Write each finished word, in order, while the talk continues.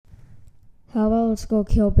How about let's go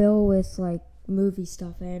Kill Bill with, like, movie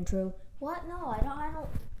stuff, Andrew? What? No, I don't.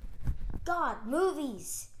 God,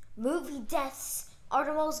 movies. Movie deaths are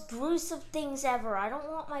the most gruesome things ever. I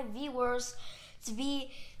don't want my viewers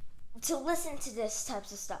to listen to this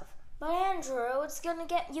types of stuff. But Andrew, it's gonna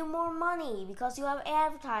get you more money because you have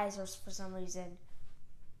advertisers for some reason.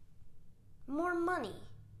 More money.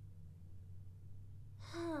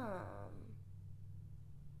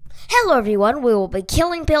 Hello everyone, we will be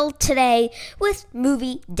killing Bill today with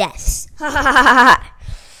movie deaths.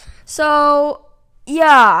 So,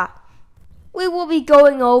 yeah, we will be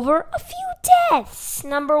going over a few deaths.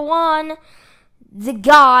 Number 1, the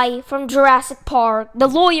guy from Jurassic Park, the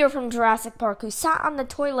lawyer from Jurassic Park who sat on the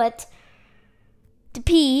toilet to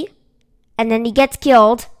pee, and then he gets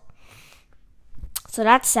killed. So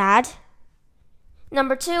that's sad.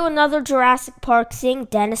 Number 2, another Jurassic Park thing,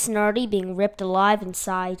 Dennis Nerdy being ripped alive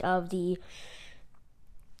inside the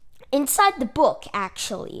book,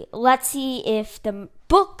 actually. Let's see if the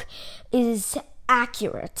book is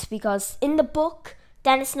accurate, because in the book,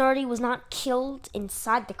 Dennis Nerdy was not killed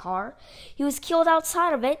inside the car. He was killed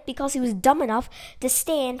outside of it because he was dumb enough to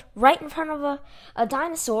stand right in front of a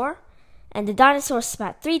dinosaur, and the dinosaur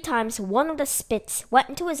spat 3 times. One of the spits went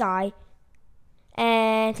into his eye,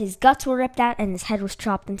 and his guts were ripped out, and his head was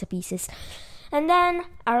chopped into pieces. And then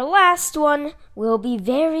our last one will be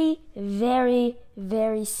very, very,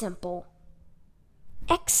 very simple.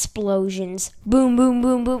 Explosions. Boom, boom,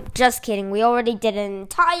 boom, boom. Just kidding. We already did an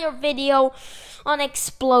entire video on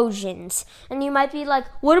explosions. And you might be like,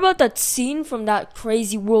 what about that scene from that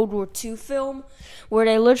crazy World War II film where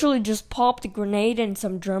they literally just popped a grenade in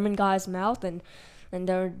some German guy's mouth, and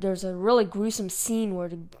there's a really gruesome scene where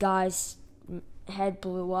the guy's head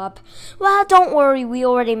blew up? Well, don't worry, we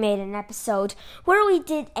already made an episode where we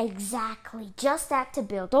did exactly just that to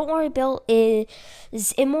Bill. Don't worry, Bill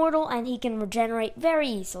is immortal and he can regenerate very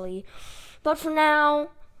easily. But for now,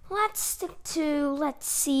 let's stick to,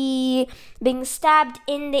 being stabbed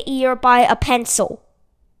in the ear by a pencil.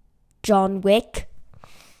 John Wick.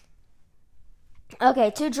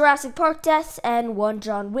 Okay, 2 Jurassic Park deaths and 1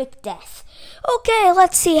 John Wick death. Okay,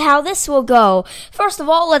 let's see how this will go. First of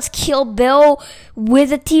all, let's kill Bill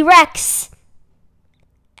with a T-Rex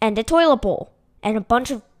and a toilet bowl and a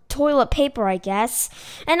bunch of toilet paper, I guess,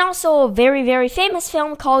 and also a very, very famous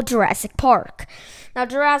film called Jurassic Park. Now,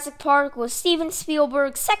 Jurassic Park was Steven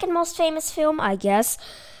Spielberg's second most famous film, I guess,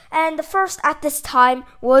 and the first at this time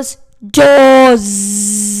was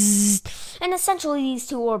Jaws. And essentially, these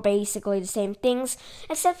two are basically the same things,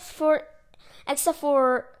 except for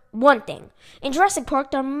one thing. In Jurassic Park,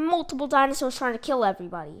 there are multiple dinosaurs trying to kill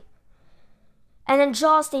everybody. And in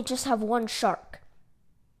Jaws, they just have one shark.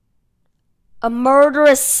 A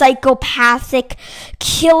murderous, psychopathic,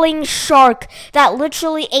 killing shark that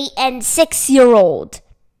literally ate a 6-year-old.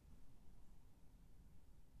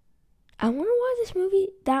 I wonder why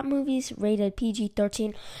that movie's rated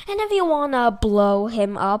PG-13. And if you want to blow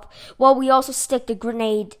him up, well, we also stick the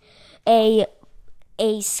grenade, a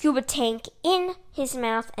scuba tank in his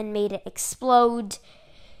mouth and made it explode.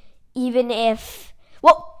 Even if,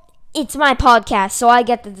 well, it's my podcast, so I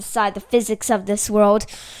get to decide the physics of this world.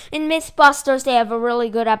 In Mythbusters, they have a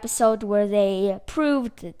really good episode where they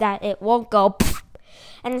proved that it won't go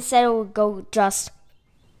and instead it will go just.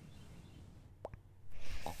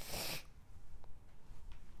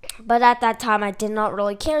 But at that time, I did not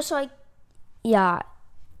really care, so it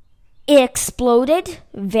exploded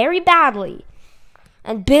very badly.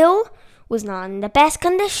 And Bill was not in the best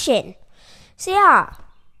condition. So yeah.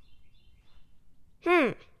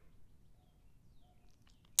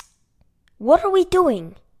 What are we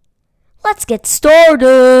doing? Let's get started.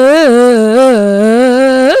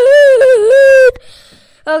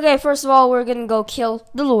 Okay, first of all, we're gonna go kill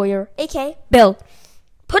the lawyer, aka Bill.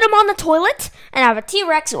 Put him on the toilet and have a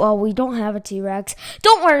T-Rex. Well, we don't have a T-Rex.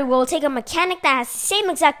 Don't worry, we'll take a mechanic that has the same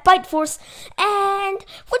exact bite force. And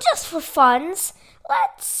just for funs,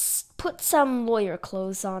 let's put some lawyer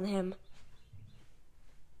clothes on him.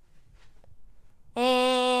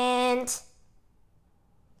 And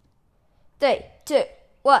 3, 2,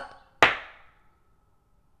 1.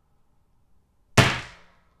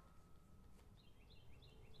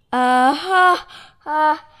 Ow.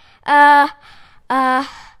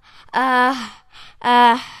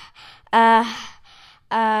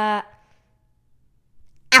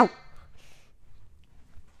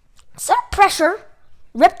 Some pressure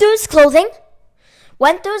ripped through his clothing,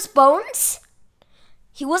 went through his bones.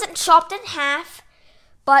 He wasn't chopped in half,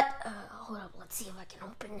 but hold up, let's see if I can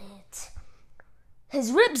open it.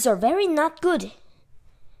 His ribs are very not good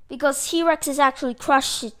because T-Rex is actually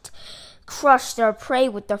crushed crush their prey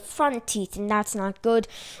with their front teeth, and that's not good.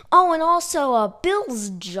 Oh, and also Bill's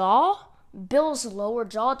lower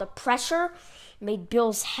jaw, the pressure made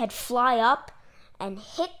Bill's head fly up and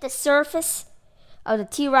hit the surface of the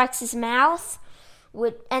T-Rex's mouth,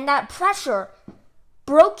 and that pressure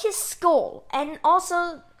broke his skull, and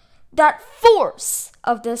also that force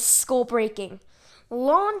of the skull breaking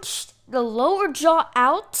launched the lower jaw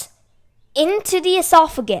out into the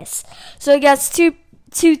esophagus. So I guess two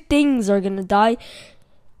things are gonna die.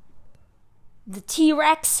 The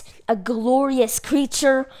T-Rex, a glorious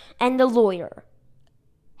creature, and the lawyer,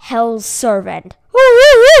 hell's servant.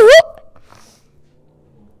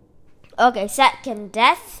 Okay, second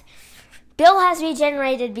death. Bill has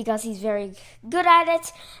regenerated because he's very good at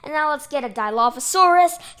it. And now let's get a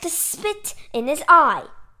Dilophosaurus to spit in his eye.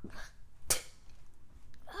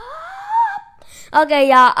 Okay,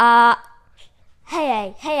 yeah,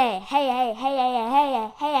 Hey.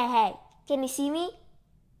 Can you see me?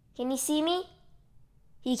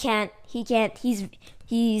 He can't. He's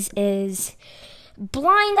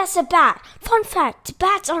blind as a bat. Fun fact,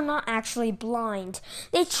 bats are not actually blind.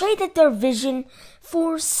 They traded their vision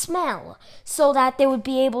for smell so that they would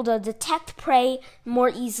be able to detect prey more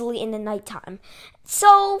easily in the nighttime.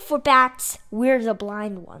 So, for bats, we're the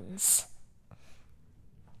blind ones.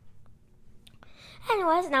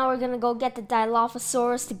 Anyways, now we're gonna go get the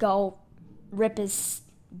Dilophosaurus to go rip his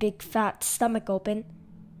big fat stomach open.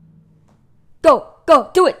 Go,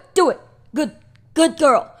 do it. Good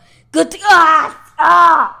girl. You're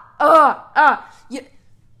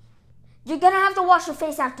gonna have to wash your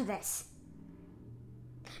face after this.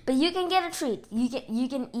 But you can get a treat. You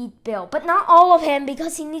can eat Bill, but not all of him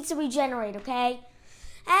because he needs to regenerate, okay?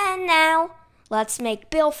 And now, let's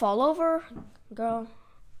make Bill fall over. Girl.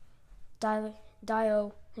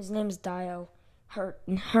 Dio. His name is Dio. Her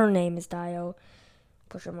name is Dio.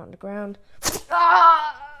 Push him on the ground.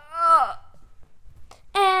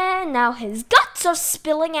 And now his guts are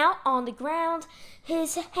spilling out on the ground.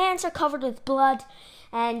 His hands are covered with blood.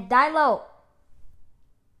 And Dilo,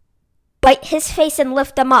 bite his face and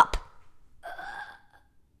lift him up.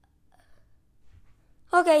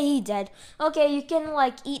 Okay, he dead. Okay, you can,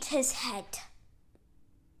 eat his head.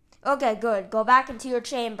 Okay, good. Go back into your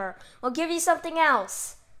chamber. I'll give you something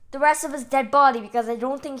else. The rest of his dead body, because I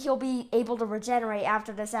don't think he'll be able to regenerate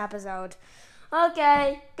after this episode.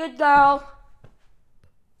 Okay, good girl.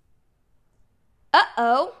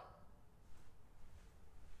 Uh-oh.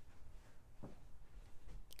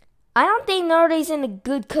 I don't think Nerdy's in a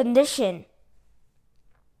good condition.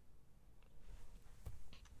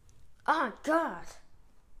 Oh, God.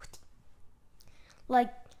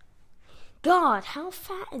 God, how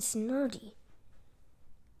fat is Nerdy?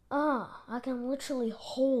 I can literally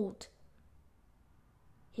hold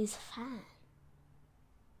his fat.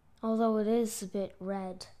 Although it is a bit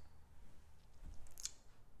red.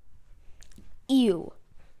 Ew.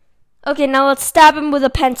 Okay, now let's stab him with a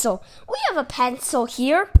pencil. We have a pencil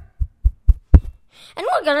here. And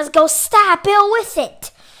we're gonna go stab Bill with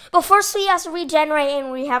it. But first he has to regenerate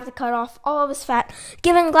and we have to cut off all of his fat.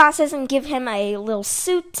 Give him glasses and give him a little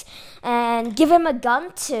suit. And give him a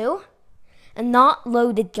gun too. A not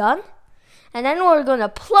loaded gun. And then we're gonna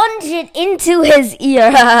plunge it into his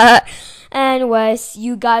ear. Anyways,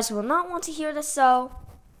 you guys will not want to hear this, so...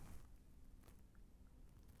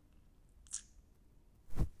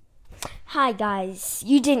 Hi guys,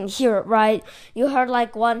 you didn't hear it right. You heard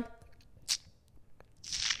one.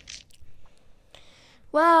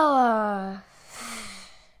 Well,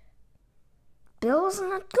 Bill's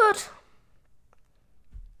not good.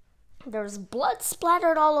 There's blood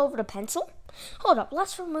splattered all over the pencil. Hold up,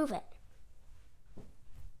 let's remove it.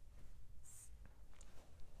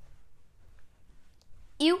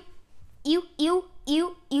 Ew.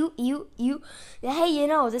 Hey,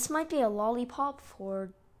 this might be a lollipop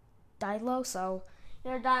for Dilo, so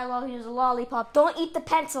here, Dilo, here's a lollipop. Don't eat the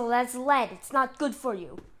pencil, that's lead. It's not good for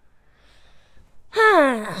you.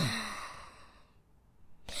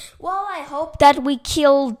 Well, I hope that we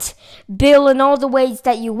killed Bill in all the ways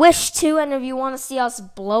that you wish to, and if you want to see us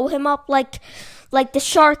blow him up like the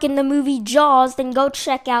shark in the movie Jaws, then go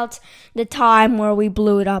check out the time where we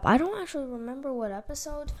blew it up. I don't actually remember what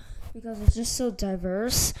episode, because it's just so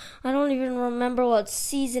diverse. I don't even remember what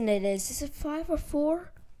season it is. Is it 5 or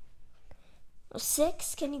 4? Or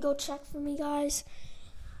 6? Can you go check for me, guys?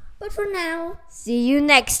 But for now, see you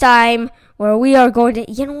next time, where we are going to...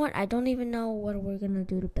 You know what? I don't even know what we're going to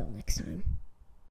do to Bill next time.